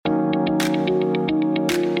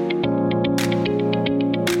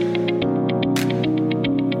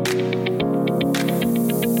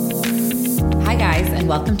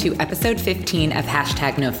welcome to episode 15 of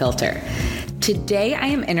 #NoFilter. Today I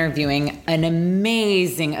am interviewing an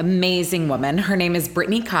amazing woman. Her name is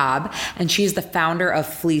Brittany Cobb, and she's the founder of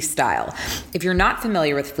Fleestyle. If you're not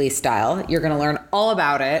familiar with Fleestyle, you're going to learn all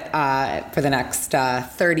about it for the next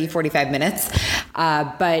 45 minutes.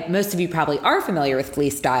 But most of you probably are familiar with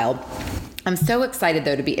Fleestyle. I'm so excited,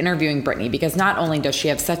 though, to be interviewing Brittany because not only does she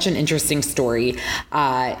have such an interesting story,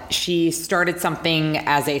 she started something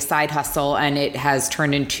as a side hustle and it has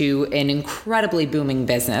turned into an incredibly booming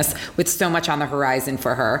business with so much on the horizon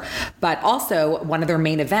for her. But also, one of their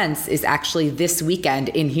main events is actually this weekend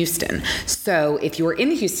in Houston. So if you're in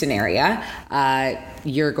the Houston area,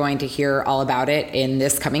 you're going to hear all about it in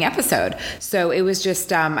this coming episode. So it was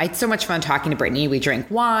just, I had so much fun talking to Brittany. We drank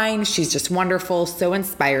wine. She's just wonderful, so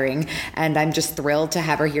inspiring. And I'm just thrilled to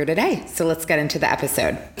have her here today. So let's get into the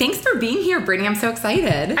episode. Thanks for being here, Brittany. I'm so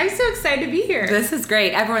excited. I'm so excited to be here. This is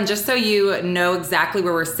great. Everyone, just so you know exactly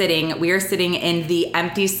where we're sitting, we are sitting in the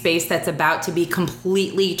empty space that's about to be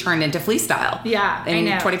completely turned into Fleestyle. Yeah, in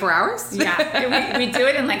I know. 24 hours? Yeah, we do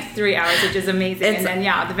it in like 3 hours, which is amazing. And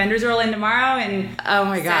then, the vendors roll in tomorrow and oh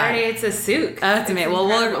my God. Saturday it's a souk. Oh, that's amazing. Well,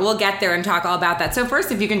 we'll get there and talk all about that. So first,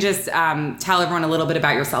 if you can just tell everyone a little bit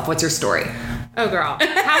about yourself. What's your story? Oh, girl.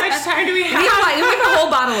 How much time do we have? We have a whole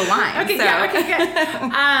bottle of wine. Okay, so. yeah, okay,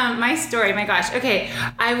 good. My story, my gosh. Okay,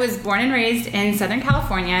 I was born and raised in Southern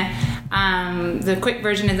California. The quick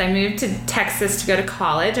version is I moved to Texas to go to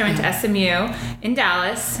college. I went to SMU in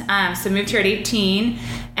Dallas, so moved here at 18.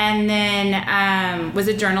 And then was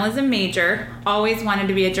a journalism major. Always wanted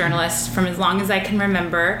to be a journalist from as long as I can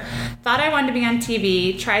remember. Thought I wanted to be on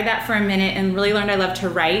TV. Tried that for a minute and really learned I love to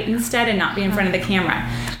write instead and not be in front of the camera.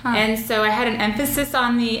 And so I had an emphasis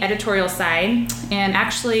on the editorial side and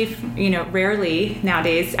actually, rarely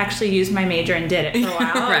nowadays actually used my major and did it for a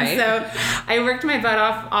while. Right. And so I worked my butt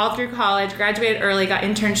off all through college, graduated early, got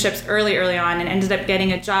internships early on, and ended up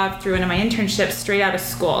getting a job through one of my internships straight out of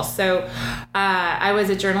school. So I was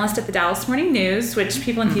a journalist at the Dallas Morning News, which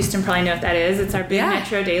people in Houston probably know what that is. It's our big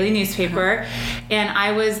metro daily newspaper. And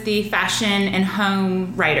I was the fashion and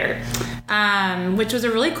home writer, which was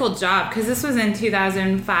a really cool job because this was in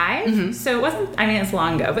 2005. So it wasn't, it's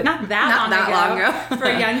long ago, but not that long ago for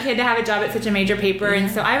a young kid to have a job at such a major paper. And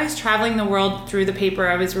so I was traveling the world through the paper.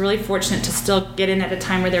 I was really fortunate to still get in at a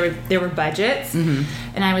time where there were budgets.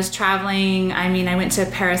 And I was traveling. I went to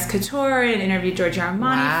Paris Couture and interviewed Giorgio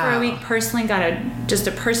Armani for a week. Personally got just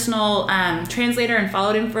a personal translator and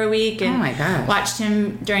followed him for a week. And watched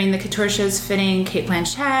him during the couture shows fitting Kate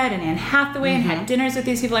Blanchett and Anne Hathaway and had dinners with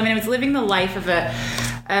these people. I was living the life of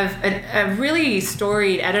a really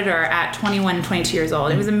storied editor at 21 and 22 years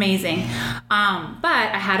old. It was amazing.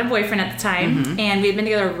 But I had a boyfriend at the time, and we had been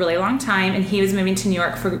together a really long time, and he was moving to New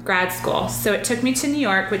York for grad school. So it took me to New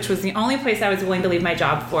York, which was the only place I was willing to leave my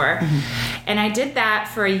job for. And I did that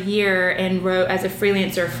for a year and wrote as a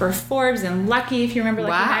freelancer for Forbes and Lucky, if you remember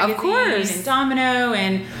Lucky magazine, of course. and Domino,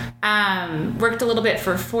 and worked a little bit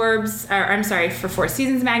for for Four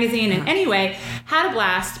Seasons magazine. And anyway, had a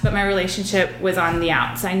blast, but my relationship was on the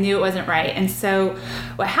outs. I knew it wasn't right. And so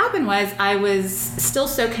what happened was I was still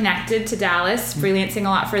so connected to Dallas, freelancing a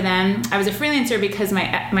lot for them. I was a freelancer because my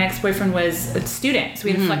ex-boyfriend was a student, so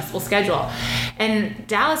we had a flexible schedule. And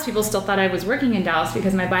Dallas people still thought I was working in Dallas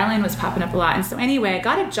because my byline was popping up a lot. And so anyway, I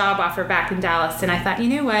got a job offer back in Dallas, and I thought, you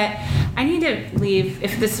know what? I need to leave.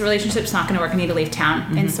 If this relationship's not going to work, I need to leave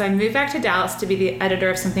town. And so I moved back to Dallas to be the editor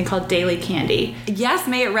of something called Daily Candy. Yes,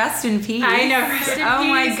 may it rest in peace. I know, rest in peace. Oh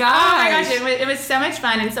my gosh. Oh my gosh, it was so much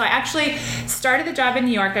fun. And so I actually started the job in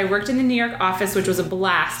New York. I worked in the New York office, which was a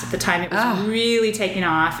blast at the time. It was really taking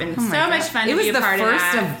off and so much fun to be a part of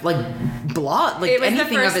that. It was the first of blog, it was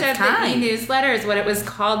anything the first of its kind. The e-newsletter is what it was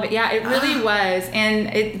called. But yeah, it really was. And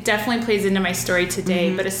it definitely plays into my story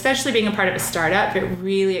today. But especially being a part of a startup, it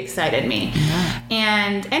really excited me.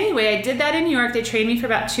 And anyway, I did that in New York. They trained me for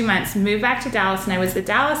about 2 months, moved back to Dallas, and I was the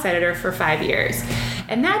Dallas editor for 5 years.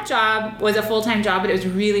 And that job was a full-time job, but it was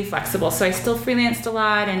really flexible. So I still freelanced a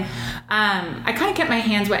lot, and I kind of kept my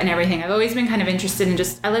hands wet in everything. I've always been kind of interested in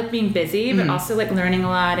I like being busy, but also like learning a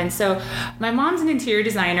lot. And so my mom's an interior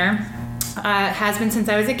designer. Has been since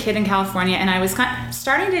I was a kid in California, and I was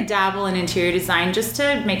starting to dabble in interior design just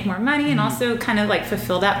to make more money and also kind of like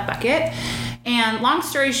fulfill that bucket. And long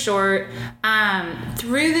story short,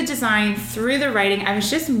 through the design, through the writing, I was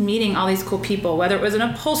just meeting all these cool people, whether it was an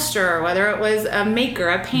upholsterer, whether it was a maker,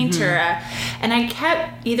 a painter, and I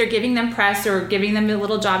kept either giving them press or giving them a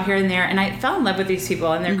little job here and there, and I fell in love with these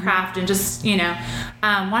people and their craft and just,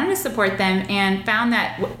 wanted to support them, and found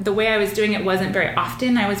that the way I was doing it wasn't very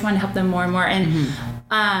often. I always wanted to help them more and more, and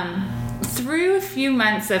through a few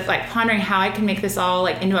months of like pondering how I could make this all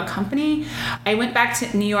like into a company, I went back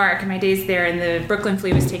to New York and my days there, and the Brooklyn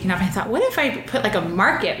flea was taking off. I thought, what if I put like a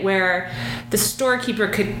market where the storekeeper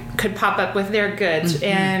could pop up with their goods,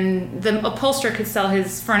 and the upholsterer could sell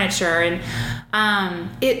his furniture, and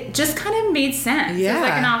it just kind of made sense. Yeah. It was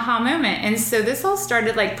like an aha moment. And so this all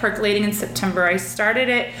started like percolating in September. I started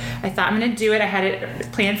it. I thought I'm going to do it. I had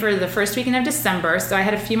it planned for the first weekend of December, so I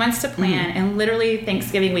had a few months to plan. And literally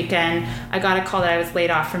Thanksgiving weekend, I got a call that I was laid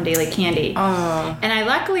off from Daily Candy. Oh. And I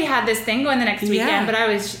luckily had this thing going the next weekend, but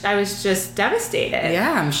I was just devastated.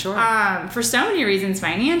 Yeah, I'm sure. For so many reasons,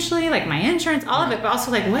 financially, like my insurance, all of it, but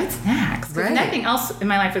also like, what's next? Because nothing else in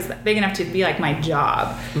my life was big enough to be like my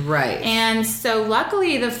job. Right. And so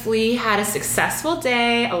luckily the flea had a successful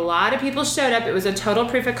day. A lot of people showed up. It was a total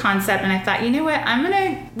proof of concept. And I thought, you know what? I'm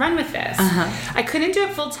going to run with this. I couldn't do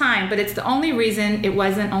it full time, but it's the only reason it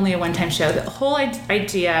wasn't only a one-time show. The whole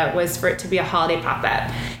idea was for it to be a holiday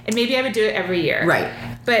pop-up. And maybe I would do it every year. Right.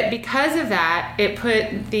 But because of that, it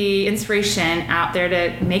put the inspiration out there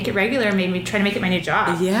to make it regular and made me try to make it my new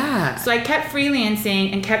job. Yeah. So I kept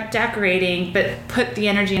freelancing and kept decorating, but put the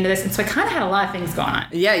energy into this. And so I kind of had a lot of things going on.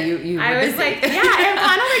 Yeah, you I was busy. like, I'm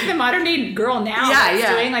kind of like the modern day girl now.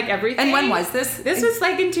 Yeah. Doing like everything. And when was this? This was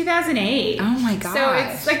like in 2008. Oh my gosh. So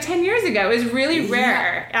it's like 10 years ago. It was really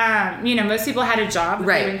rare. Most people had a job that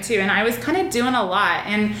they went to, and I was kind of doing a lot.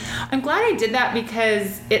 And I'm glad I did that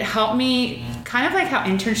because it helped me, kind of like how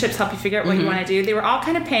internships help you figure out what you want to do. They were all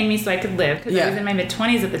kind of paying me so I could live, because I was in my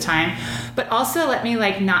mid-20s at the time, but also let me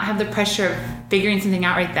like not have the pressure of figuring something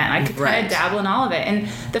out right then. I could kind of dabble in all of it. And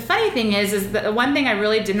the funny thing is that the one thing I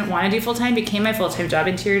really didn't want to do full-time became my full-time job,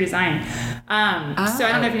 interior design. So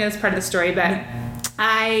I don't know if you know this part of the story, but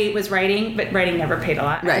I was writing, but writing never paid a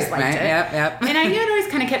lot. I just liked it. Yep. And I knew it always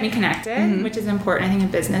kind of kept me connected, which is important, I think, in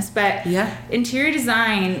business. But interior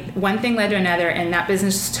design, one thing led to another, and that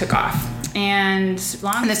business just took off. And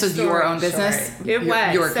this was your own business? It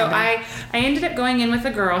was. Your so I ended up going in with a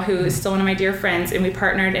girl who is still one of my dear friends, and we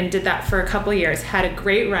partnered and did that for a couple of years. Had a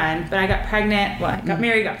great run, but I got pregnant. Well, I got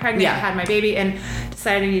married, got pregnant, had my baby, and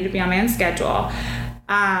decided I needed to be on my own schedule.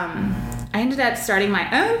 I ended up starting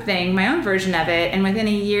my own thing, my own version of it, and within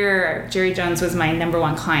a year, Jerry Jones was my number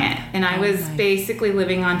one client. And I was basically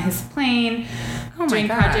living on his plane, doing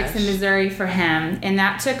projects in Missouri for him. And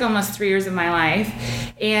that took almost 3 years of my life.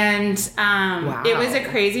 And it was a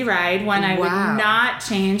crazy ride, one I would not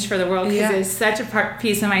change for the world, because it's such a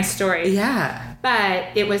piece of my story. Yeah. But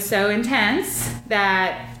it was so intense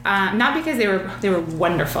that... not because they were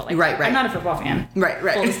wonderful. Like, right. I'm not a football fan. Right.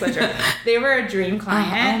 Full disclosure. They were a dream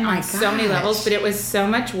client on so many levels, but it was so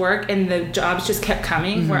much work, and the jobs just kept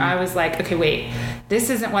coming where I was like, okay, wait, this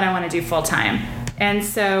isn't what I want to do full time. And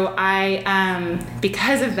so I,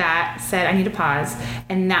 because of that, said I need to pause.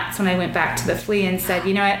 And that's when I went back to the flea and said,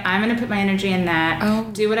 you know what, I'm going to put my energy in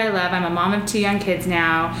that, do what I love. I'm a mom of 2 young kids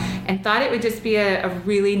now, and thought it would just be a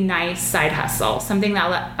really nice side hustle, something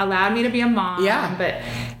that allowed me to be a mom.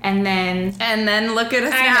 And then look at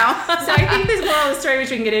us now. So I think this moral of the story,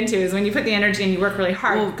 which we can get into, is when you put the energy and you work really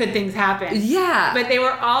hard, good things happen. Yeah. But they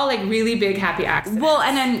were all like really big, happy accidents. Well,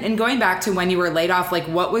 and going back to when you were laid off, like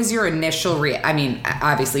what was your initial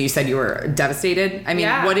obviously you said you were devastated.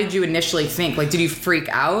 What did you initially think? Like, did you freak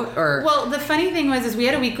out or? Well, the funny thing was we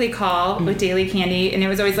had a weekly call with Daily Candy, and it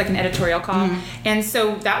was always like an editorial call. And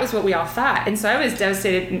so that was what we all thought. And so I was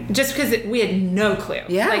devastated just because we had no clue.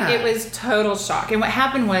 Yeah. Like, it was total shock. And what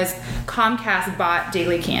happened was Comcast bought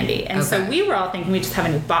Daily Candy. And so we were all thinking we just have a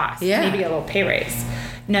new boss. Yeah. Maybe get a little pay raise.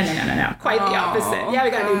 No. Quite the opposite. Yeah, we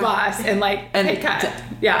got a new boss and pay cut.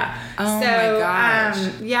 Yeah. Oh my gosh.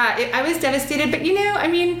 I was devastated, but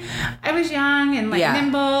I was young and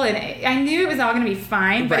nimble, and I knew it was all going to be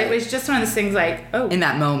fine, but it was just one of those things like, in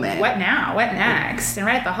that moment. What now? What next? And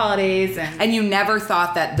right at the holidays. And you never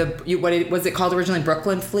thought that what was it called originally?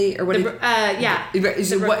 Brooklyn Fleet or what? You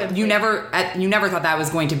never thought that was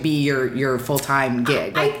going to be your full-time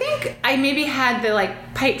gig. I think I maybe had the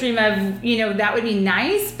pipe dream of, that would be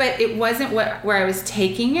nice, but it wasn't where I was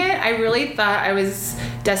taking it. I really thought I was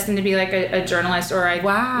destined to be like a journalist so I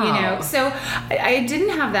didn't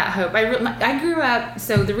have that hope. I grew up,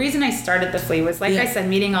 so the reason I started the flea was I said,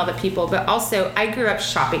 meeting all the people, but also I grew up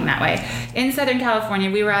shopping that way. In Southern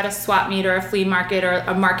California, we were at a swap meet or a flea market or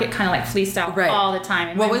a market kind of like flea style all the time.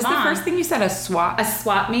 And what was the first thing you said? A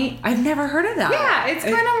swap meet? I've never heard of that. Yeah, it's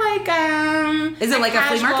kind of like is it like a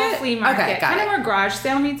flea market? Flea market. Okay, kind of more garage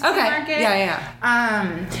sale meets flea market. Yeah.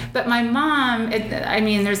 But my mom,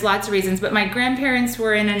 there's lots of reasons, but my grandparents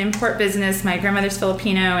were in an import business. My grandmother's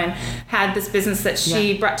Filipino and had this business that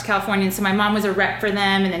she brought to California. And so my mom was a rep for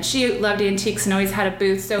them. And then she loved antiques and always had a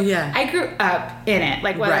booth. So I grew up in it.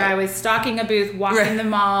 Like whether I was stocking a booth, walking the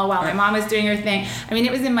mall while my mom was doing her thing. I mean,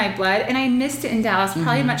 it was in my blood. And I missed it in Dallas,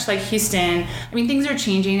 probably much like Houston. I mean, things are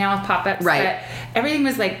changing now with pop-ups. But everything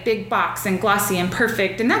was like big box and glossy and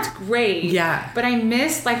perfect. And that's great. Yeah. But I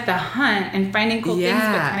missed like the hunt and finding cool things,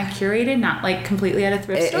 but kind of curated, not like completely at a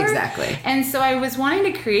thrift store. Exactly. And so I was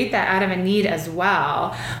wanting to create that out of a need as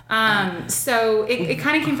well. So it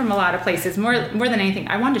kind of came from a lot of places. More than anything,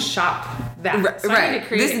 I wanted to shop that. So I wanted to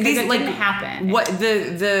create it because it didn't happen. What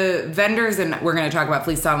the vendors, and we're going to talk about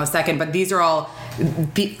Fleece Style in a second, but these are all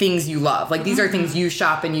things you love. Like these are things you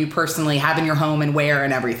shop and you personally have in your home and wear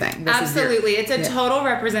and everything. Absolutely. It's a total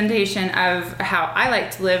representation of how I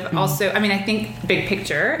like to live. Also, I mean, I think big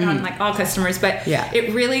picture on like all customers, but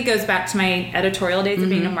it really goes back to my editorial days of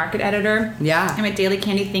being a market editor. Yeah. I'm at Daily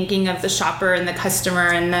Candy thinking of the shopper and the customer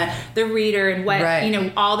and the reader and what,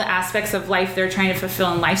 all the aspects of life they're trying to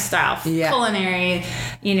fulfill in lifestyle, culinary,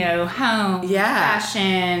 home,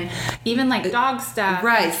 fashion, even like dog stuff.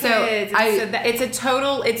 Right. So it's a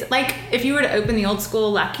total, it's like if you were to open the old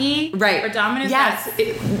school Lucky or Domino's,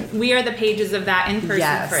 we are the pages of that in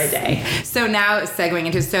person for a day. So now segueing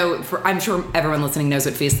into, I'm sure everyone listening knows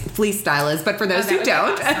what Fleece Style is, but for those who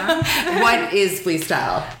don't, awesome. What is Fleece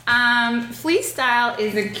Style? Fleece Style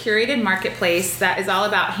is a curated marketplace that is all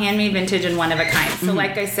about handmade, vintage, and one of a kind. So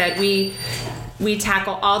like I said, we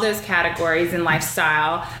tackle all those categories in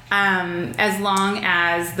lifestyle, as long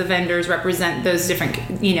as the vendors represent those different,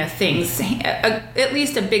 things. At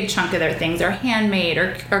least a big chunk of their things are handmade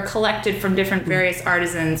or collected from different various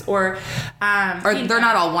artisans, or they're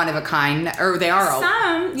not all one of a kind, or they are all.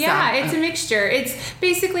 Some. It's a mixture. It's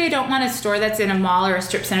basically, I don't want a store that's in a mall or a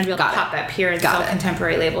strip center to be able to pop up here and sell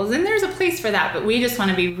contemporary labels. And there's a place for that, but we just want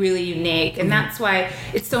to be really unique. And that's why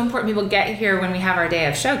it's so important people get here when we have our day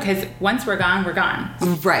of show, because once we're gone, we're gone.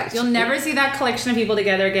 Right. You'll never see that collection of people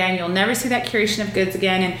together again. You'll never see that curation of goods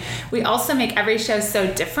again. And we also make every show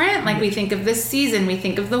so different. Like we think of the season, we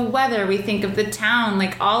think of the weather, we think of the town,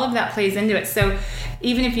 like all of that plays into it. So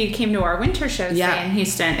even if you came to our winter show, say in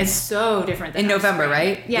Houston, it's so different than in November,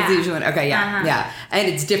 right? Yeah. It's usually, yeah. And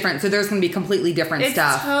it's different. So there's going to be completely different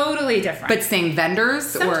stuff. It's totally different. But same vendors?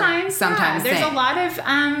 Sometimes same. There's a lot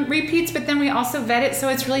of repeats, but then we also vet it so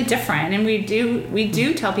it's really different. And we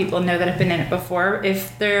do tell people that have been in it before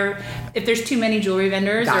if there's too many jewelry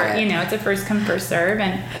vendors it's a first come first serve.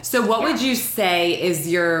 And so what would you say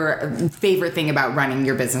is your favorite thing about running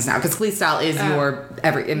your business now? Because Fleece Style is this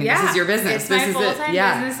is your business. This is full-time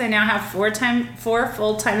business. I now have 4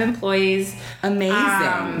 full-time employees.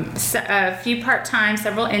 Amazing. A few part-time,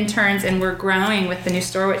 several interns, and we're growing with the new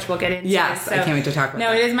store, which we'll get into. Yes, so, I can't wait to talk about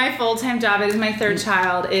that. No, it is my full-time job. It is my third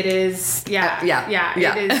child. It is, it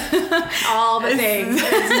is all the things.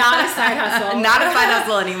 It's not a side hustle. Not a side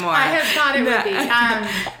hustle anymore. I have thought it would be.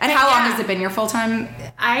 And how long has it been your full-time?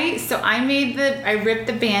 I ripped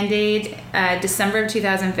the Band-Aid December of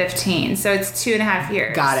 2015, so it's 2.5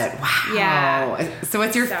 years. Got it. Wow. Yeah. So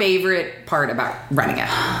what's your favorite part about running it?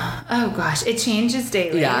 Oh gosh, it changes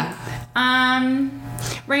daily. Yeah.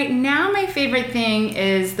 Right now, my favorite thing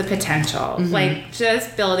is the potential. Like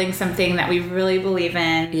just building something that we really believe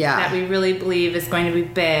in, that we really believe is going to be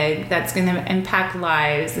big, that's going to impact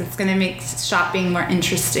lives, it's going to make shopping more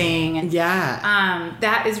interesting. And,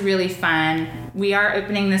 that is really fun. We are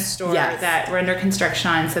opening this store that we're under construction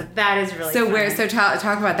on, so that is really fun. So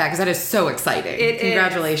talk about that, because that is so exciting.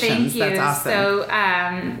 Congratulations. Thank you. That's awesome. So,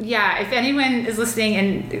 if anyone is listening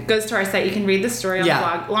and goes to our site, you can read the story on the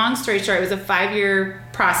blog. Long story short, it was a 5-year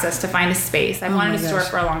process to find a space. I wanted a store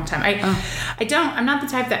for a long time. I'm not the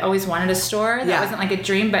type that always wanted a store. That wasn't like a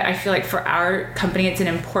dream, but I feel like for our company, it's an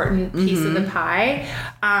important piece of the pie.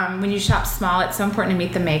 When you shop small, it's so important to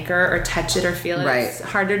meet the maker or touch it or feel it. Right. It's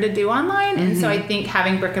harder to do online. And so I think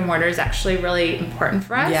having brick and mortar is actually really important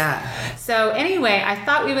for us. Yeah. So anyway, I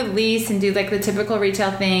thought we would lease and do like the typical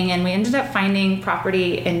retail thing. And we ended up finding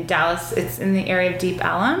property in Dallas. It's in the area of Deep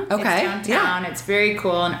Ellum. Okay. It's downtown. It's very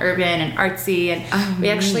cool and urban and artsy. And we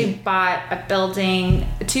actually bought a building,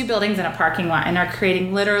 2 buildings and a parking lot, and are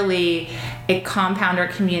creating literally a compounder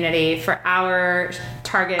community for our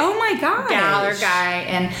Target Oh my gosh. gal or guy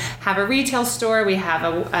and have a retail store. We have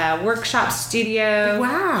a workshop studio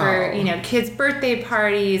for, kids' birthday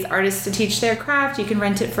parties, artists to teach their craft. You can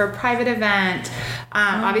rent it for a private event.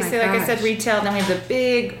 Obviously, like I said, retail. Then we have the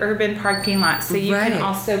big urban parking lot. So you can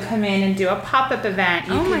also come in and do a pop-up event.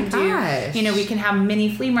 You can do, we can have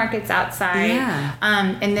mini flea markets outside. Yeah.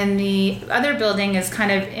 And then the other building is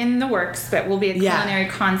kind of in the works, but will be a culinary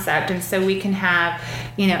concept. And so we can have,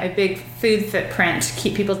 a big food footprint to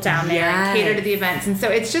keep people down there and cater to the events. And so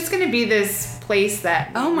it's just going to be this place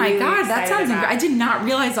that oh my God, that sounds incredible. I did not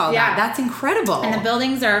realize all that. That's incredible. And the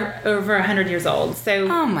buildings are over 100 years old. So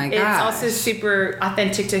oh my gosh. It's also super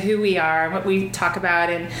authentic to who we are and what we talk about.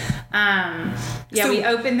 And we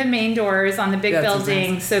opened the main doors on the big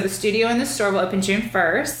building. So the studio and the store will open June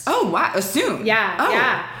 1st. Oh, wow. Soon.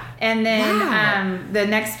 Yeah. And then the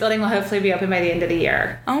next building will hopefully be open by the end of the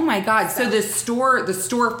year. Oh my God. So the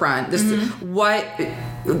storefront,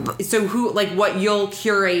 what you'll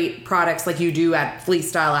curate products like you do at Flea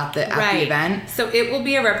Style at the event? So it will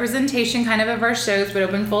be a representation kind of our shows, but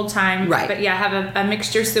open full time. Right. But have a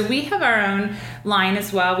mixture. So we have our own line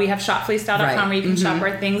as well. We have shopfleastyle.com where you can shop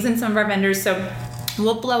our things and some of our vendors. So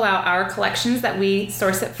we'll blow out our collections that we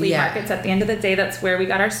source at flea markets. At the end of the day, that's where we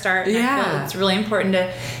got our start. And I feel it's really important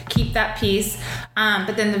to keep that piece.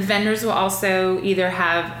 But then the vendors will also either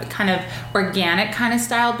have kind of organic kind of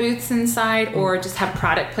style booths inside or just have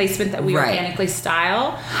product placement that we organically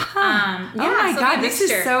style. Oh my God, this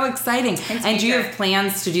is so exciting. And do you have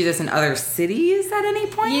plans to do this in other cities at any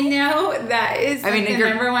point? That is the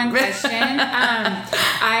number one question.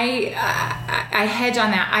 I hedge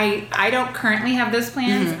on that. I don't currently have those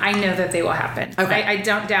plans. I know that they will happen. Okay. I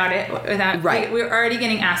don't doubt it. We're already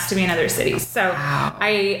getting asked to be in other cities. So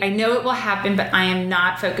I know it will happen, but I am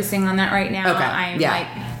not focusing on that right now.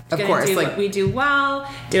 Okay. Of course, do what we do well,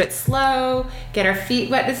 do it slow, get our feet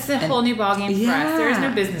wet. This is a whole new ballgame for us. There is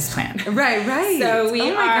no business plan. Right. So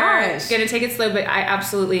we are going to take it slow, but I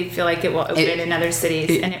absolutely feel like it will open in other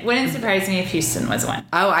cities, and it wouldn't surprise me if Houston was one.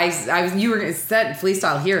 You were said Flea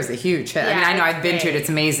Style here is a huge hit. I know I've been to it. It's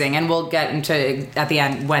amazing, and we'll get into at the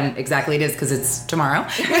end when exactly it is because it's tomorrow.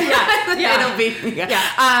 It'll be.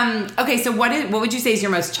 Okay, so what would you say is the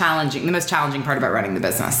most challenging part about running the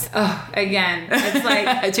business? Oh, again, it's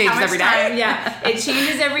like. It changes every day. It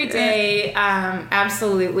changes every day.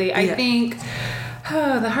 Absolutely. I think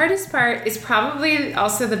the hardest part is probably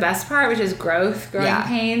also the best part, which is growing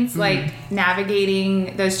pains, like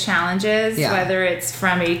navigating those challenges, whether it's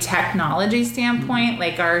from a technology standpoint,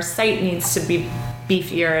 like our site needs to be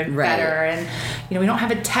beefier and better, and we don't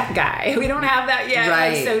have a tech guy. We don't have that yet.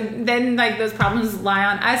 Right. So then those problems lie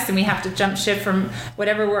on us, and we have to jump ship from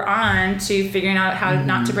whatever we're on to figuring out how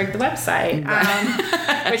not to break the website,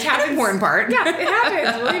 which happens. The important part. Yeah, it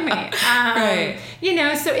happens. Believe me.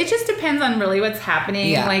 So it just depends on really what's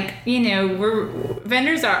happening.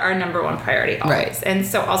 Vendors are our number one priority always, and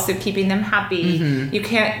so also keeping them happy. You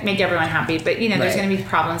can't make everyone happy, but there's going to be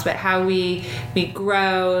problems. But how we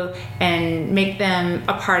grow and make them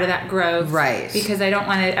a part of that growth, because I don't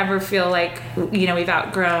want to ever feel like we've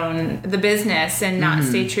outgrown the business and not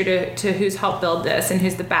stay true to who's helped build this and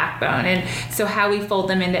who's the backbone, and so how we fold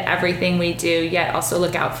them into everything we do, yet also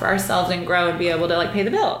look out for ourselves and grow and be able to pay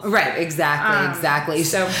the bills. Exactly.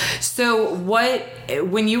 So what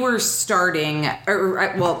when you were starting?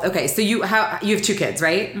 So you have 2 kids,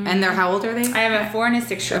 right? And they're how old are they? I have a 4 and a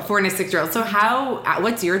 6-year-old. A 4 and a 6-year-old. So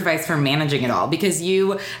what's your advice for managing it all? Because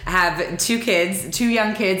you have 2 kids. 2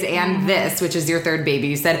 young kids and this, which is your 3rd baby,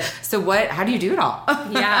 you said. So how do you do it all?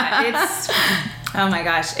 It's, oh my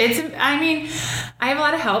gosh. I have a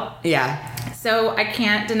lot of help. Yeah. So I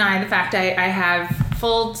can't deny the fact I have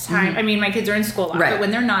full time. My kids are in school a lot, but when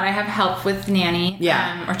they're not, I have help with nanny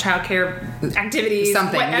or childcare activities,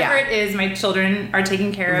 whatever it is. My children are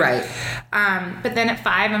taken care of. Right. But then at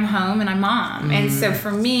 5, I'm home and I'm mom. And so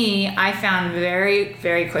for me, I found very,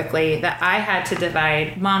 very quickly that I had to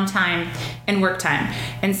divide mom time and work time.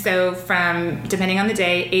 And so from, depending on the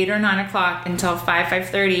day, 8 or 9 o'clock until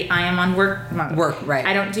 5:30, I am on work mode.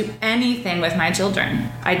 I don't do anything with my children.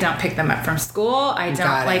 I don't pick them up from school. I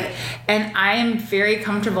don't and I am very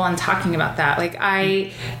comfortable in talking about that.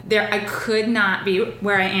 I could not be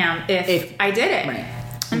where I am if I did it. Right.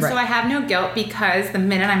 And so I have no guilt because the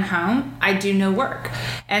minute I'm home, I do no work.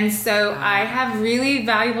 And so I have really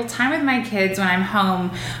valuable time with my kids when I'm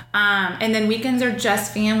home. And then weekends are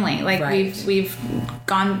just family. Like we've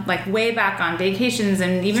gone like way back on vacations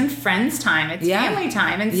and even friends time. It's family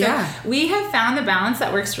time. And so we have found the balance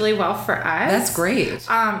that works really well for us. That's great.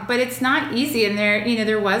 But it's not easy. And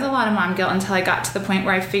there was a lot of mom guilt until I got to the point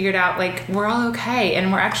where I figured out like we're all okay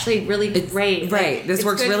and we're actually really great. Right. Like, this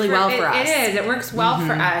works really well for us. It is. It works well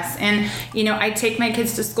for us. And, I take my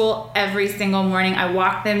kids to school every single morning. I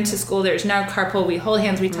walk them to school. There's no carpool. We hold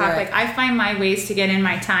hands. We talk. Right. Like I find my ways to get in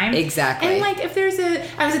my time. Exactly. And like if there's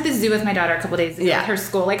I was at the zoo with my daughter a couple days ago at her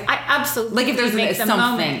school. Like I absolutely like if there's make something.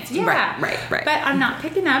 Moments. Yeah. Right. But I'm not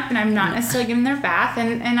picking up and I'm not necessarily giving their bath.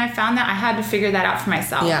 And I found that I had to figure that out for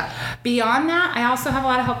myself. Yeah. Beyond that, I also have a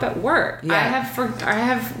lot of help at work. Yeah. I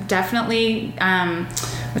have definitely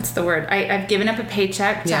what's the word? I've given up a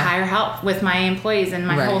paycheck to hire help with my employees, and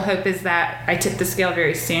my whole hope is that I tip the scale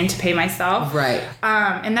very soon to pay myself. Right.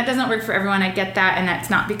 And that doesn't work for everyone. I get that, and that's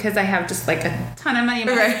not because I have just like a ton of money.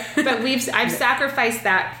 But I've sacrificed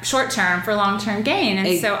that short term for long term gain,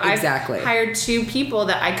 and so I've hired 2 people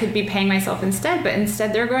that I could be paying myself instead. But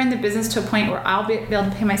instead, they're growing the business to a point where I'll be able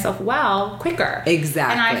to pay myself well quicker.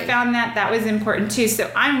 Exactly. And I found that was important too. So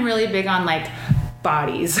I'm really big on like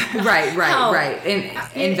bodies. Right. And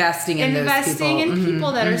investing in those people. Investing in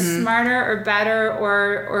people that are smarter or better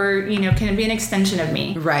or can be an extension of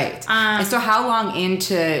me. Right. So how long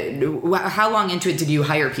into it did you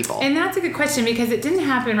hire people? And that's a good question because it didn't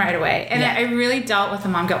happen right away. And I really dealt with the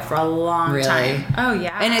mom guilt for a long time. Oh,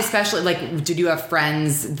 yeah. And especially, like, did you have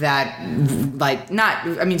friends that, like,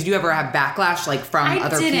 did you ever have backlash, like, from other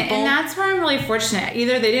people? I didn't. And that's where I'm really fortunate.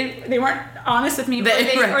 Either they weren't honest with me,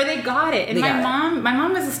 or they got it. And my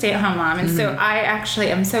mom was a stay-at-home mom, and so I actually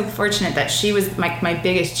am so fortunate that she was my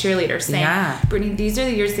biggest cheerleader, saying, Brittany, these are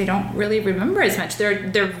the years they don't really remember as much.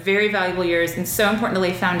 They're very valuable years and so important to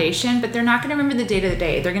lay foundation, but they're not going to remember the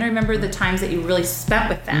day-to-day. They're going to remember the times that you really spent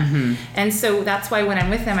with them. And so that's why when I'm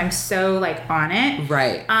with them, I'm so like on it.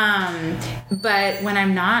 Right. But when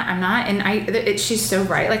I'm not, and she's so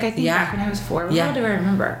right. Like I think back when I was 4, what all do I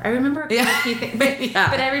remember? I remember a key thing,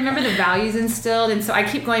 but I remember the values instilled, and so I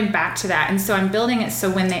keep going back to that, and so I'm building it so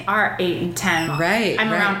when they are 8 and 10,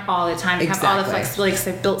 I'm around all the time and have all the flexibility because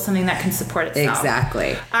I've built something that can support itself.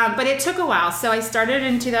 Exactly. But it took a while. So I started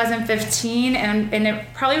in 2015, and it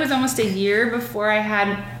probably was almost a year before I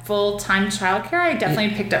had full-time childcare. I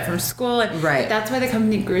definitely picked up from school, and that's why the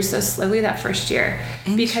company grew so slowly that first year,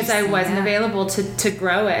 because I wasn't available to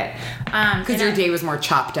grow it. Because your day was more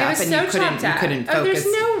chopped up, and you couldn't focus. There's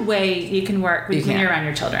no way you can work when you're around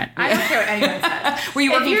your children. I don't care what anyone says. Were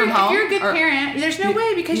you working from home? If you're a good parent, there's no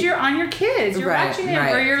way because you're on your kids. You're watching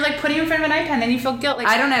them, or you're like putting them in front of an iPad, and then you feel guilt. Like,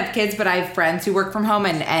 I don't have kids, but I have friends who work from home,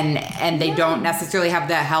 and they don't necessarily have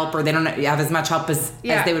that help, or they don't have as much help as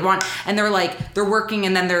they would want. And they're working,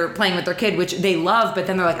 and then they're playing with their kid, which they love, but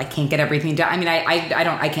then they're like, I can't get everything done. I mean,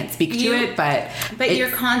 I can't speak to it, but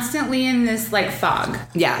you're constantly in this like fog.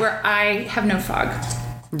 Yeah. Where I have no fog.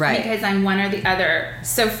 Right. Because I'm one or the other.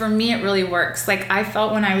 So for me, it really works. Like I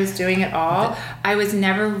felt when I was doing it all, I was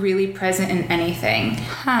never really present in anything.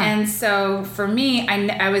 And so for me,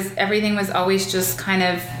 everything was always just kind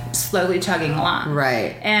of slowly chugging along.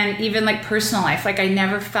 Right. And even like personal life, like I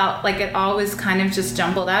never felt like it all was kind of just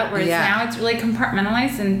jumbled out, whereas now it's really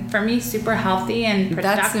compartmentalized, and for me, super healthy and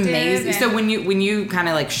productive. That's amazing. So when you kind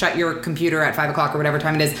of like shut your computer at 5 o'clock or whatever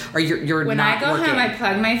time it is, or you're when not I go working. home, I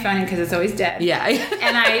plug my phone in because it's always dead. Yeah.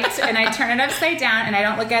 and I turn it upside down, and I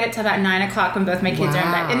don't look at it till about 9 o'clock when both my kids are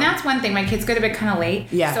in bed. And that's one thing. My kids go to bed kind of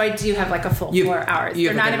late. Yeah. So I do have like a full 4 hours.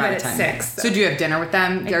 They're not in bed at 6. So do you have dinner with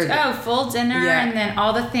them? Full dinner, and then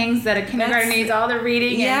all the things that a kindergarten needs, all the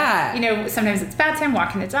reading. And, sometimes it's bath time,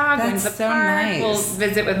 walking the dog, going to the park. Nice. We'll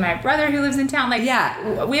visit with my brother who lives in town. Like,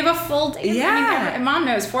 we have a full day. Yeah. I mean, Mom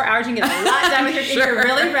knows 4 hours you can get a lot done with your kids. You're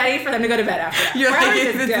really ready for them to go to bed after that. 4 hours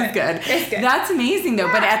is good. It's good. That's amazing,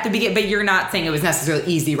 though. But at the beginning, but you're not saying it was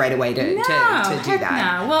necessarily easy right away to do that.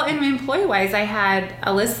 No. Well, and employee-wise, I had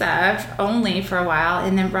Alyssa only for a while,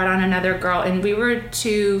 and then brought on another girl, and we were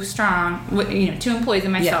too strong, 2 employees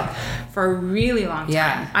and myself for a really long time.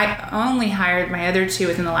 Yeah. I only hired my other 2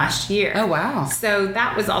 within the last year. Oh, wow. So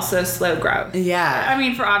that was also slow growth. Yeah. I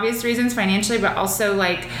mean, for obvious reasons financially, but also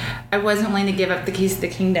like I wasn't willing to give up the keys to the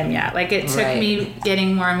kingdom yet. Like it took me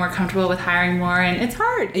getting more and more comfortable with hiring more, and it's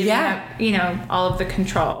hard. Giving up, all of the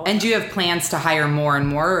control. And do you have plans to hire more and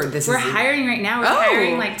more? Or we're hiring right now. We're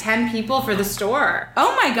hiring like 10 people for the store.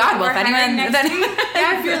 Oh my God! Well, if anyone,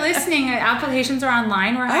 if you're listening, applications are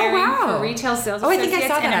online. We're hiring for retail sales associates I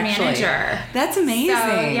saw that, and a manager. That's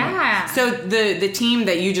amazing. So the team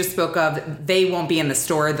that you just spoke of, they won't be in the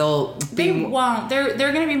store. They won't. They're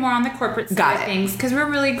going to be more on the corporate side of things because we're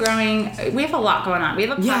really growing. We have a lot going on. We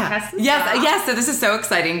have a podcast. Yes. So this is so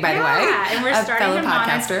exciting, by the way. Yeah, and we're starting to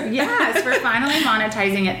podcaster. Yes, we're finally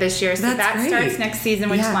monetizing it this year. So that starts next season,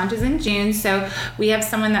 which launches in June. So we have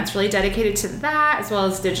someone that's really dedicated to that, as well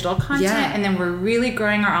as digital content. And then we're really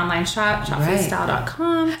growing our online shop,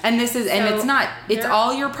 shopfleastyle.com. And this is, and it's not, it's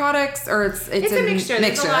all your products, or it's a mixture.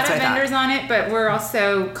 There's a lot of vendors on it, but we're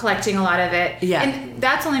also collecting a lot of it. Yeah. And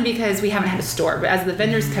that's only because we haven't had a store. But as the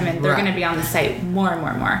vendors come in, they're going to be on the site more and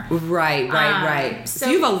more and more. Right. So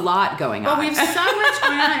you have a lot going on. Well, we have so much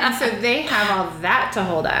going on, and so they have all that to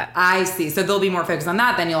hold up. I see. So they'll be more focused on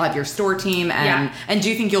that. Then you'll have your store team, and do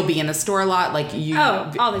you think you'll be in the store a lot, like you?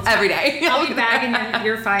 Oh, all the time. Every day. I'll be bagging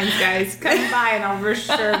your finds, guys. Come by, and I'll for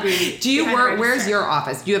sure be. Do you work? Where's your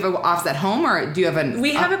office? Do you have an office at home, or do you have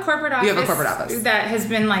We have a corporate office. You have a corporate office that has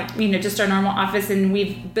been just our normal office, and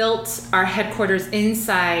we've built our headquarters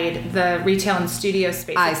inside the retail and studio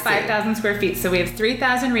space. It's 5,000 square feet. So we have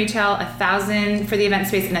 3,000 retail, 1,000 for the event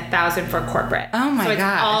space, and 1,000 for corporate. Oh my gosh! So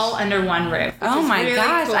it's all under one roof. Oh my really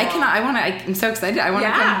gosh! Cool. I'm so excited. I want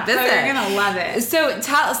to come visit. So you're gonna love it. So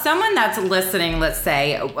tell someone that's listening. Let's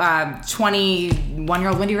say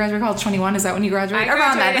 21-year-old. When do you graduate college? 21? Is that when you graduate? I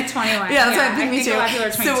graduated at 21. Yeah, that's what I think. Me too. A lot of people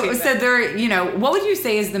are 22. So there, what would you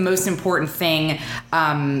say is the most important thing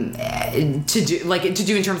to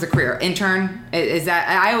do in terms of career? Intern? Is that,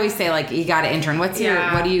 I always say you got to intern. What's your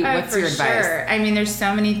advice? Sure. I mean, there's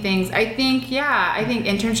so many things. I think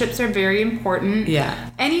internships are very important. Yeah.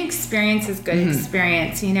 Any experience is good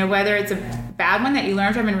experience. Whether it's a bad one that you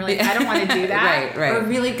learn from and really, I don't want to do that. right. Or a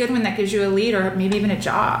really good one that gives you a lead or maybe even a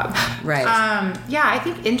job. Right. I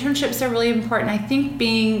think internships are really important. I think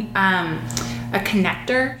being a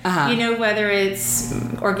connector, whether it's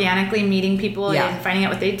organically meeting people and finding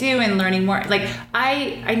out what they do and learning more.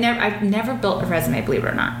 I've never built a resume, believe it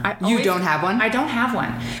or not. You don't have one? I don't have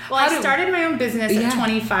one. Well, I started my own business at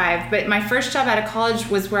 25, but my first job out of college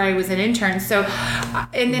was where I was an intern. So,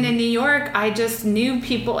 and then in New York, I just knew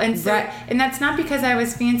people. And so, and that's not because I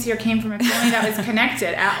was fancy or came from a family that was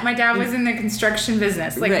connected. My dad was in the construction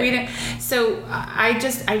business. We didn't. So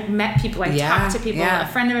I met people. I talked to people, a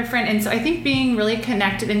friend of a friend. And so I think being really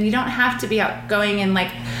connected, and you don't have to be outgoing and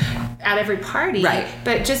at every party,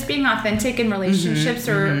 but just being authentic in relationships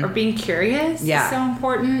or being curious is so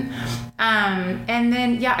important. And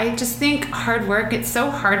then, I just think hard work. It's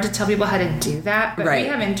so hard to tell people how to do that, but we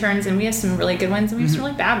have interns and we have some really good ones and we have some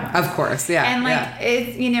really bad ones. Of course, yeah. And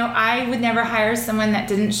it's, I would never hire someone that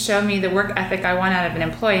didn't show me the work ethic I want out of an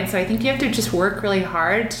employee. And so I think you have to just work really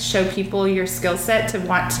hard to show people your skill set to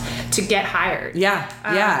want to get hired. Yeah, it's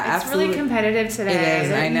absolutely. really competitive today. It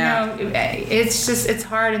is, I know. It's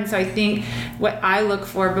hard. And so I think what I look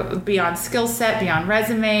for beyond skill set, beyond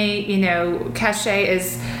resume, cachet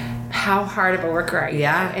is how hard of a worker I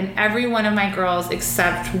am. And every one of my girls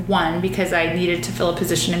except one, because I needed to fill a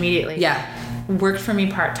position immediately, worked for me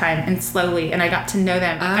part-time and slowly, and I got to know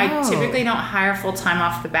them. I typically don't hire full-time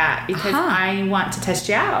off the bat because I want to test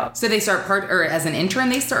you out. So they start as an intern,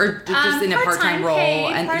 they start, or just in a part-time role?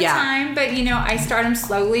 Part-time, but I start them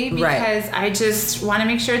slowly because I just want to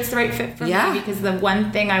make sure it's the right fit for me, because the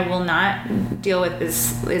one thing I will not deal with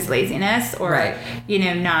is laziness or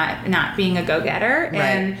not being a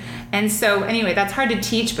go-getter. And so anyway, that's hard to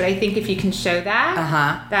teach, but I think if you can show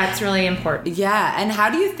that, that's really important. Yeah. And how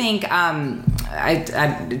do you think, I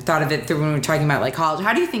thought of it through when we were talking about college,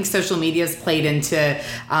 how do you think social media has played into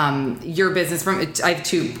your business? I have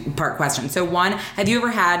two-part questions. So one, have you ever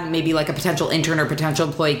had maybe a potential intern or potential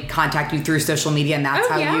employee contact you through social media, and that's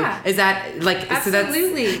is that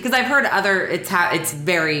absolutely? Because I've heard it's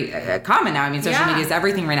very common now. I mean, social media is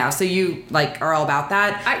everything right now. So you are all about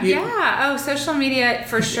that? Social media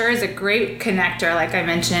for sure is a great connector, like I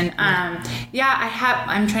mentioned.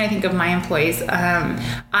 I'm trying to think of my employees.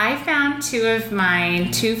 I found two of of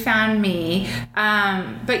mine, 2 found me.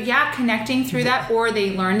 But yeah, connecting through that, or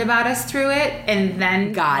they learned about us through it and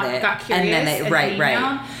then got curious. And then right.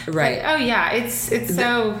 But, oh yeah, it's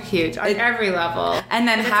so huge on every level. And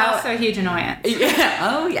then it's also a huge annoyance. Yeah.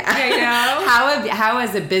 Oh yeah. You know? How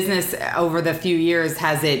as a business over the few years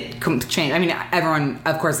has it changed? I mean, everyone,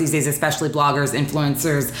 of course, these days, especially bloggers,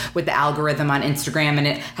 influencers, with the algorithm on Instagram,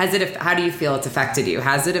 and how do you feel it's affected you?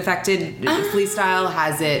 Has it affected Fleestyle?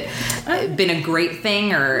 Has it been a great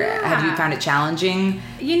thing, or have you found it challenging?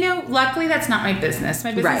 You know, luckily that's not my business.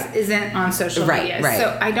 My business isn't on social media. Right.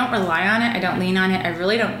 So I don't rely on it. I don't lean on it. I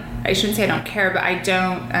really don't. I shouldn't say I don't care, but I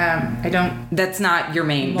don't. That's not your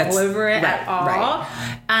main. Mull over it at all.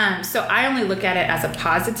 Right. So I only look at it as a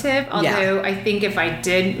positive. Although I think if I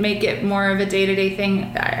did make it more of a day-to-day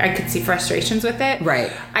thing, I could see frustrations with it.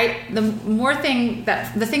 Right. The thing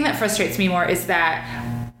that frustrates me more is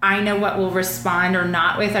that I know what will respond or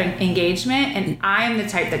not with our engagement, and I am the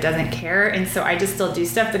type that doesn't care, and so I just still do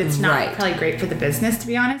stuff, but it's not probably great for the business, to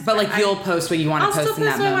be honest. But like you'll post what you want to post in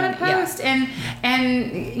that moment. I'll still post what I want to post,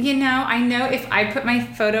 and you know, I know if I put my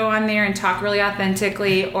photo on there and talk really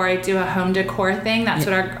authentically, or I do a home decor thing, that's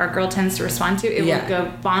what our girl tends to respond to. It will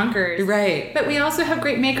go bonkers. Right. But we also have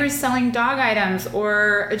great makers selling dog items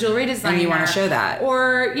or a jewelry designer. And you want to show that.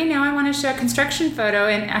 Or, you know, I want to show a construction photo,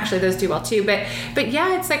 and actually those do well too. But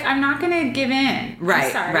yeah, it's like I'm not going to give in. Right.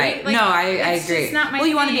 I'm sorry. Right. Like, no, I agree. It's not my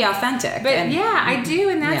you want to thing. be authentic. But I do,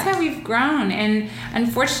 and that's how we've grown. And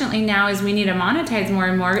unfortunately now, as we need to monetize more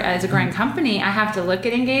and more as a growing company, I have to look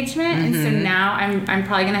at engagement, and so now I'm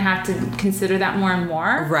probably going to have to consider that more and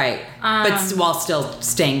more. Right. But while still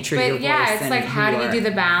staying true to your voice. But yeah, it's like, how do you do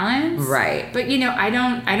the balance? Right. But you know, I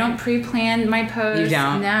don't pre-plan my posts. You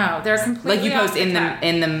don't? No, they're completely like you post in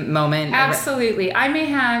the moment. Absolutely. I may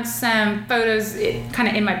have some photos kind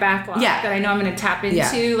of in my backlog that I know I'm going to tap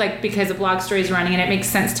into, like because a blog story is running and it makes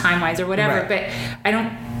sense time-wise or whatever. But I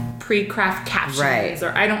don't pre-craft captions,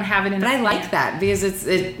 or I don't have it in. But I like that because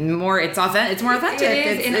it's more authentic. It's more authentic.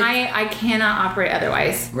 It is, and I cannot operate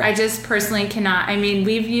otherwise. Right. I just personally cannot. I mean,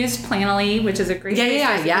 we've used Planoly, which is a great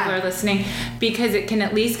resource if people are listening, because it can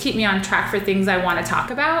at least keep me on track for things I want to talk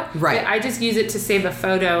about. Right. But I just use it to save a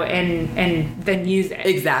photo and then use it.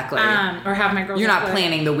 Exactly. Or have my girls. You're not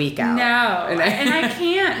planning the week out. No, and I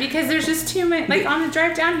can't because there's just too many. Like on the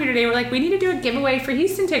drive down here today, we're like, we need to do a giveaway for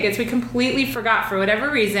Houston tickets. We completely forgot for whatever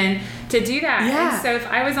reason to do that. Yeah. And so if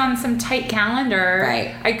I was on some tight calendar,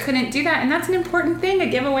 I couldn't do that. And that's an important thing to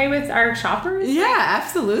give away with our shoppers. Yeah,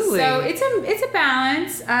 absolutely. So it's a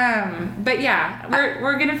balance. But yeah,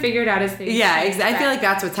 we're going to figure it out as things. Yeah, exactly. I feel like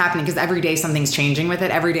that's what's happening because every day something's changing with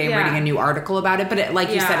it. Every day I'm reading a new article about it. But like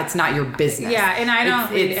you said, it's not your business. Yeah, and I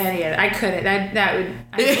don't read any of it. I couldn't. That would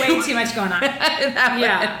way too much going on.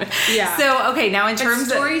 Yeah. So okay, now in terms of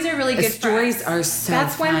stories are really good. Stories are so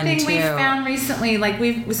That's fun one thing too. we've found recently. Like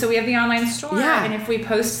we have the online store, and if we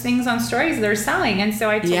post things on stories, they're selling. And so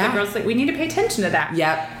I told the girls, like, we need to pay attention to that.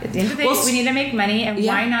 Yep. At the end of the day, we need to make money, and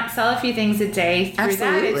why not sell a few things a day through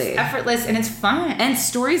that? It's effortless and it's fun. And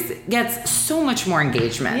stories gets so much more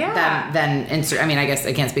engagement than Instagram. I mean, I guess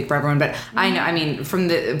I can't speak for everyone, but I know. I mean,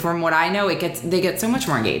 from what I know, they get so much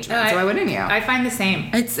more engagement. So why wouldn't you? I find the same.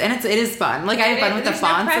 It is fun. Like I have fun with the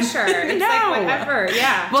fonts. No pressure. It's like whatever.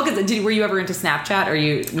 Yeah. Well, because were you ever into Snapchat? Or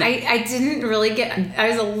you? No. I didn't really get. I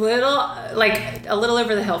was a little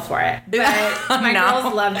over the hill for it, but my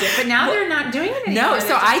girls loved it. But now they're not doing it anymore. No,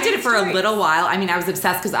 so I did it for a little while. I mean, I was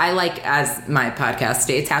obsessed because I like, as my podcast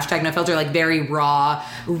states, #NoFilter, like very raw,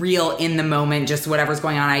 real, in the moment, just whatever's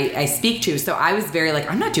going on I speak to. So I was very like,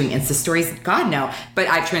 I'm not doing Insta stories. God, no. But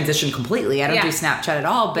I've transitioned completely. I don't do Snapchat at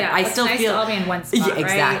all, but I still feel... to all be in one spot,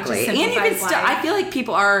 exactly. Right? And you can still... I feel like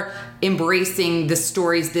people are embracing the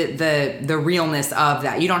stories, the realness of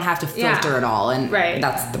that. You don't have to filter it all, and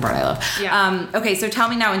that's the part I love. Yeah. Okay, so tell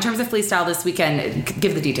me now, in terms of Fleestyle this weekend,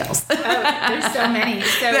 give the details. There's so many.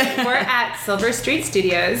 So we're at Silver Street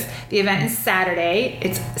Studios. The event is Saturday.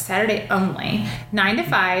 It's Saturday only, 9 to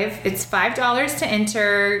 5. It's $5 to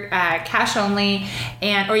enter, cash only,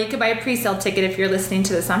 or you could buy a pre-sale ticket if you're listening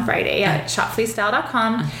to this on Friday at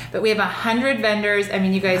shopfleestyle.com. But we have 100 vendors. I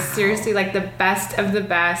mean, you guys, seriously, like the best of the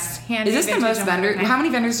best. Is this the most vendors? How many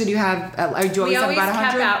vendors did you have? Do you always have about 100? We always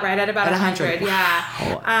cap out right at about 100.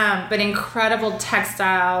 Yeah. But incredible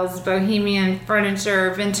textiles, bohemian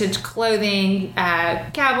furniture, vintage clothing,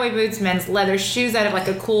 cowboy boots, men's leather shoes out of like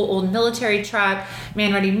a cool old military truck.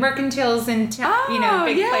 Man Ready Mercantiles in town,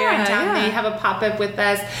 big player in town. They have a pop-up with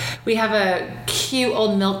us. We have a cute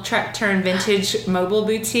old milk truck turned vintage mobile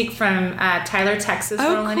boutique from Tyler, Texas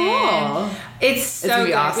rolling in. It's so gonna be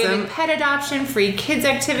good. awesome. We have a pet adoption, free kids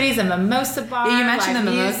activities, a mimosa bar. Yeah, you mentioned the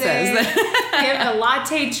mimosas. We have the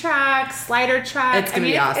latte truck, slider truck. It's gonna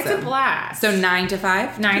be awesome. It's a blast. So 9 to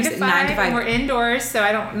 5? 9 to 5. And we're indoors, so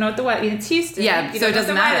I don't know what the weather. It's Houston. Yeah, so it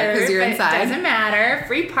doesn't matter because you're inside. It doesn't matter.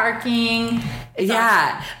 Free parking. It's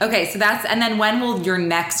awesome. Okay, so and then when will your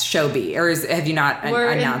next show be? Or have you not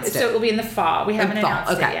announced it? So it will be in the fall. We haven't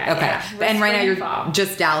announced it yet. Okay. Yeah. And right now you're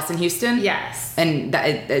just Dallas and Houston? Yes. And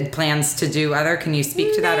plans to do other? Can you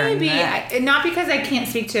speak to that or not? Not because I can't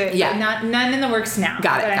speak to it. Yeah. None in the works now.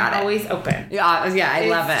 Got it. I'm always open. Yeah, I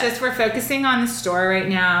love it. It's just we're focusing on the store right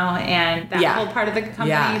now and that whole part of the company.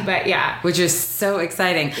 Yeah. But which is so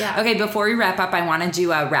exciting. Yeah. Okay, before we wrap up, I want to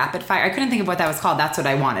do a rapid fire. I couldn't think of what that was called. That's what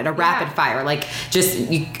I wanted. A rapid fire. Like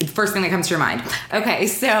first thing that comes to your mind. Okay,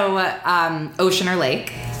 so ocean or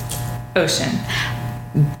lake? Ocean.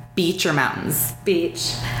 Beach or mountains?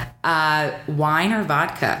 Beach. Wine or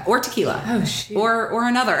vodka? Or tequila? Oh, shoot. Or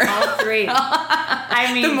another. All three.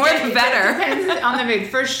 I mean, the more the better. It depends on the mood.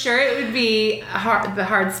 For sure, it would be the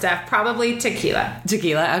hard stuff. Probably tequila.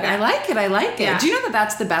 Tequila. Okay. Yeah. I like it. Yeah. Do you know that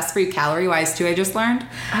that's the best for you calorie-wise, too, I just learned?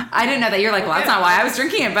 I didn't know that. You're like, well, that's not why I was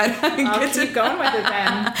drinking it, but I'll keep going with it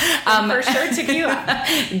then. For sure, tequila.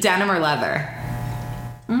 Denim or leather?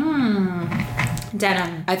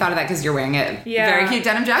 Denim. I thought of that because you're wearing it. Yeah. Very cute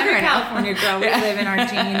denim jacket I'm right a now. California girl. We live in our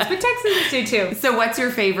jeans. But Texans do too. So what's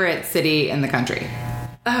your favorite city in the country?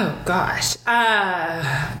 Oh, gosh.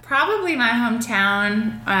 Probably my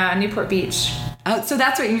hometown, Newport Beach. Oh, so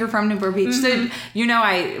that's what you're from, Newport Beach. Mm-hmm.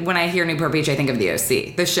 So when I hear Newport Beach, I think of the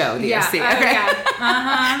OC, the show, the OC. Okay. Yeah.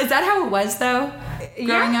 Uh-huh. Is that how it was though?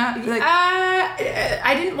 Growing up? Like,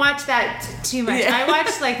 I didn't watch that too much. Yeah. I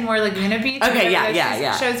watched more Laguna Beach. Okay,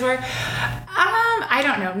 yeah. Shows were. I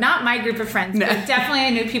don't know. Not my group of friends, but definitely I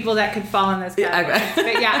knew people that could fall in those categories.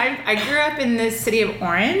 Okay. But yeah, I grew up in the city of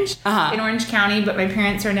Orange, in Orange County, but my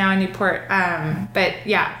parents are now in Newport. But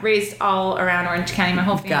yeah, raised all around Orange County. My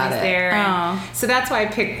whole family's there. And so that's why I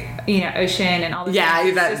picked, ocean and all the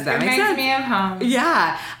things. That makes sense. Me of home.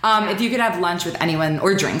 Yeah. If you could have lunch with anyone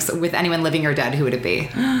or drinks with anyone living or dead, who would it be?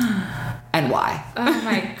 And why? Oh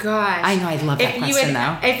my gosh. I know, I'd love that question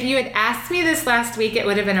though. If you had asked me this last week, it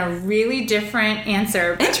would have been a really different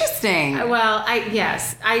answer. Interesting. Well,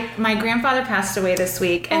 my grandfather passed away this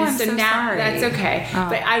week, and I'm so now sorry. that's okay. Oh.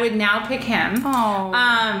 But I would now pick him. Oh.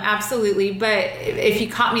 Absolutely. But if you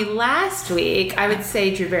caught me last week, I would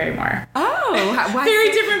say Drew Barrymore. Oh, why?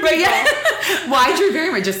 Very different people. Yeah. Why Drew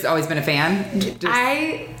Barrymore? Just always been a fan.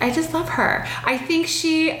 I just love her. I think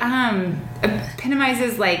she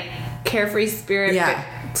epitomizes carefree spirit, but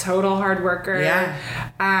total hard worker.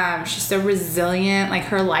 Yeah. She's so resilient.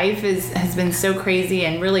 Her life has been so crazy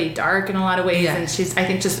and really dark in a lot of ways. Yeah. And she's, I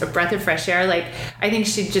think, just a breath of fresh air. I think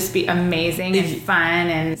she'd just be amazing and fun.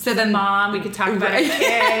 And so then, mom, we could talk about our kids.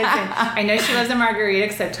 And I know she loves a margarita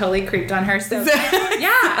because I've totally creeped on her. So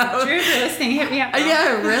yeah, Drew, if you're listening, hit me up. Girl.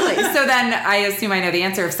 Yeah, really. So then I assume I know the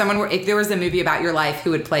answer. If there was a movie about your life,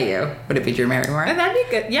 who would play you? Would it be Drew Barrymore? Oh, that'd be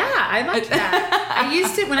good. Yeah, I like that. I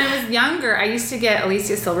used to, when I was younger, I used to get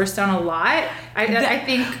Alicia Silverstone a lot. I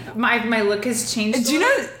think my look has changed. Do you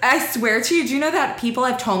know, I swear to you, do you know that people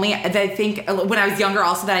have told me that I think when I was younger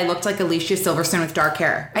also that I looked like Alicia Silverstone with dark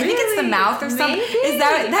hair? I think it's the mouth or something. Maybe. Is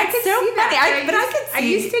that's so funny. I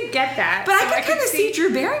used to get that. But I could kind of see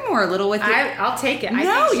Drew Barrymore a little with your... I'll take it.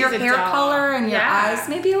 No, your hair color and your eyes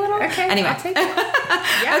maybe a little. Okay, anyway. I'll take it.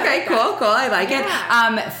 Yeah, okay, cool. I like it.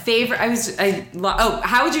 Favorite,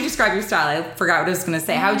 how would you describe your style? I forgot what I was going to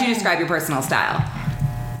say. How would you describe your personal style?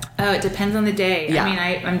 Oh, it depends on the day. Yeah. I mean,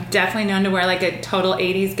 I'm definitely known to wear a total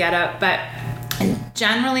 80s getup, but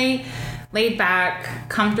generally laid back,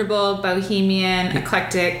 comfortable, bohemian,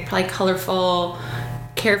 eclectic, probably colorful,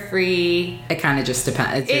 carefree. It kind of just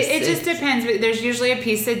depends. It just depends. There's usually a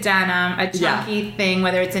piece of denim, a chunky thing,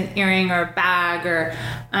 whether it's an earring or a bag or,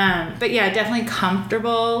 but yeah, definitely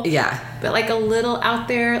comfortable. Yeah. But a little out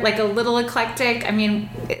there, a little eclectic. I mean,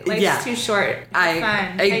 life's too short.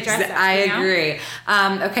 I agree.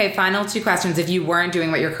 Okay, final two questions. If you weren't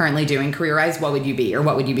doing what you're currently doing career-wise, what would you be or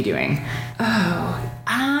what would you be doing?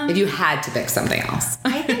 If you had to pick something else.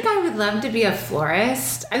 I think I would love to be a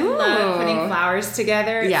florist. I love putting flowers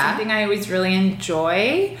together. It's something I always really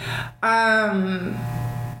enjoy.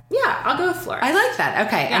 Yeah, I'll go with florist. I like that.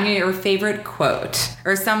 Okay. Yeah. And your favorite quote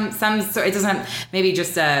or some sort, it doesn't, maybe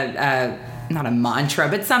just not a mantra,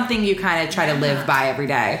 but something you kind of try to live by every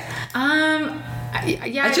day.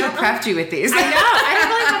 I should have prepped you with these. I know. I don't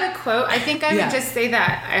really have a quote. I think I would just say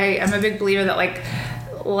that I'm a big believer that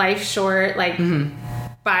life's short.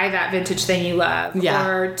 buy that vintage thing you love,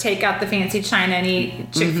 or take out the fancy china and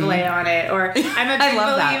eat Chick-fil-A on it, or I'm a big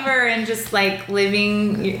believer in just like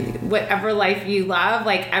living whatever life you love,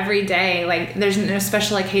 like every day. Like there's no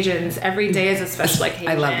special occasions. Every day is a special occasion.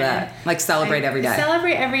 I love that. Like celebrate every day.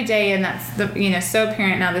 Celebrate every day, and that's so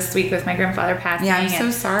apparent now this week with my grandfather passing. Yeah, I'm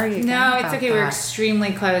so sorry. No, it's okay. We're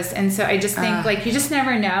extremely close, and so I just think like you just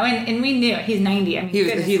never know. And we knew he's 90. I mean,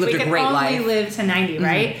 he lived a great life. We could only live to 90,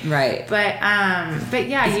 right? Right. But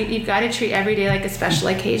yeah, you've got to treat every day like a special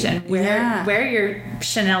occasion. Wear your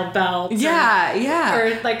Chanel belt.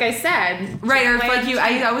 Or like I said. Right. Or like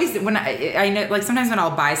I always, when I know, like sometimes when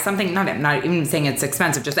I'll buy something, not even saying it's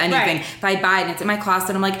expensive, just anything, if I buy it and it's in my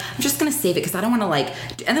closet, I'm like, I'm just going to save it because I don't want to like,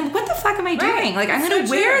 and then what the fuck am I doing? Like I'm going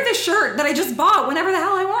to wear the shirt that I just bought whenever the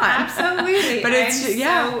hell I want. Absolutely. But it's,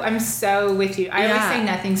 I'm so with you. I always say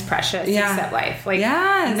nothing's precious except life. Like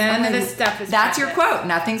none of this stuff is That's precious. Your quote.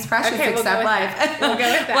 Nothing's precious except life. We'll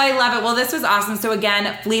go with that. Well, I love it. Well, this was awesome. So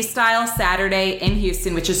again, Fleece Style Saturday in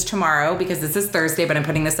Houston, which is tomorrow because this is Thursday, but I'm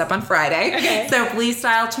putting this up on Friday. Okay. So Fleece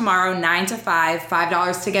Style tomorrow, 9 to 5,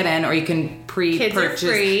 $5 to get in, or you can pre-purchase. Kids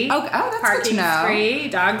are free. Oh, that's Parking's good to know. Free.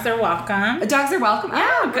 Dogs are welcome. Dogs are welcome.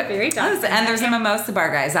 Yeah, good. Very dogs. And there's a mimosa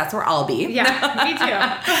bar, guys. That's where I'll be. Yeah, me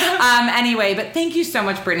too. Anyway, but thank you so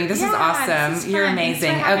much, Brittany. This is awesome. This is You're fun.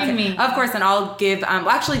 amazing. Thanks for having me. Of course, and I'll give. Well,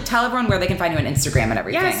 actually, tell everyone where they can find you on Instagram and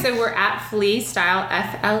everything. Yeah, so we're at Flea Style,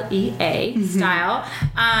 FLEA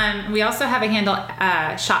Style. We also have a handle,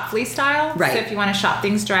 Shop Flea Style. Right. So if you want to shop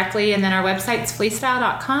things directly, and then our website's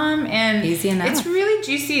fleastyle.com. And easy enough. It's really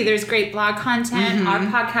juicy. There's great blog content. Our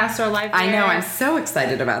podcasts are live there. I know. I'm so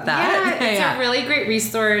excited about that. Yeah, it's a really great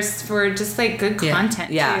resource for just like good content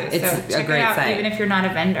too. It's so check a great it out, site. Even if you're not a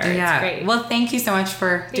vendor. Yeah. It's great. Well, thank you so much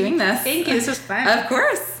for doing this. Thank you. This was fun. Of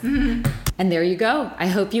course. And there you go. I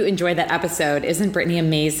hope you enjoyed that episode. Isn't Brittany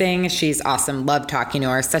amazing? She's awesome. Love talking to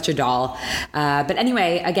her. Such a doll. But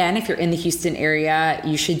anyway, again, if you're in the Houston area,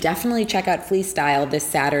 you should definitely check out Flea Style this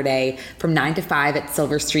Saturday from 9 to 5 at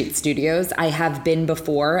Silver Street Studios. I have been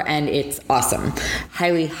before and it's awesome.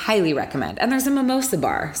 Highly, highly recommend. And there's a mimosa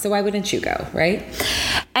bar, so why wouldn't you go, right?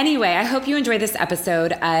 Anyway, I hope you enjoyed this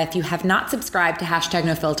episode. If you have not subscribed to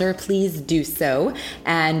 #NoFilter, please do so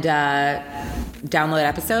and download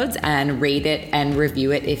episodes and rate it and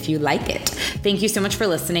review it if you like it. Thank you so much for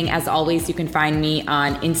listening. As always, you can find me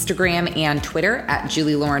on Instagram and Twitter at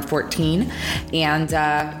JulieLauren14.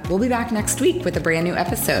 And we'll be back next week with a brand new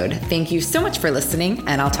episode. Thank you so much for listening,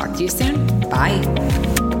 and I'll talk to you soon.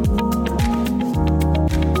 Bye.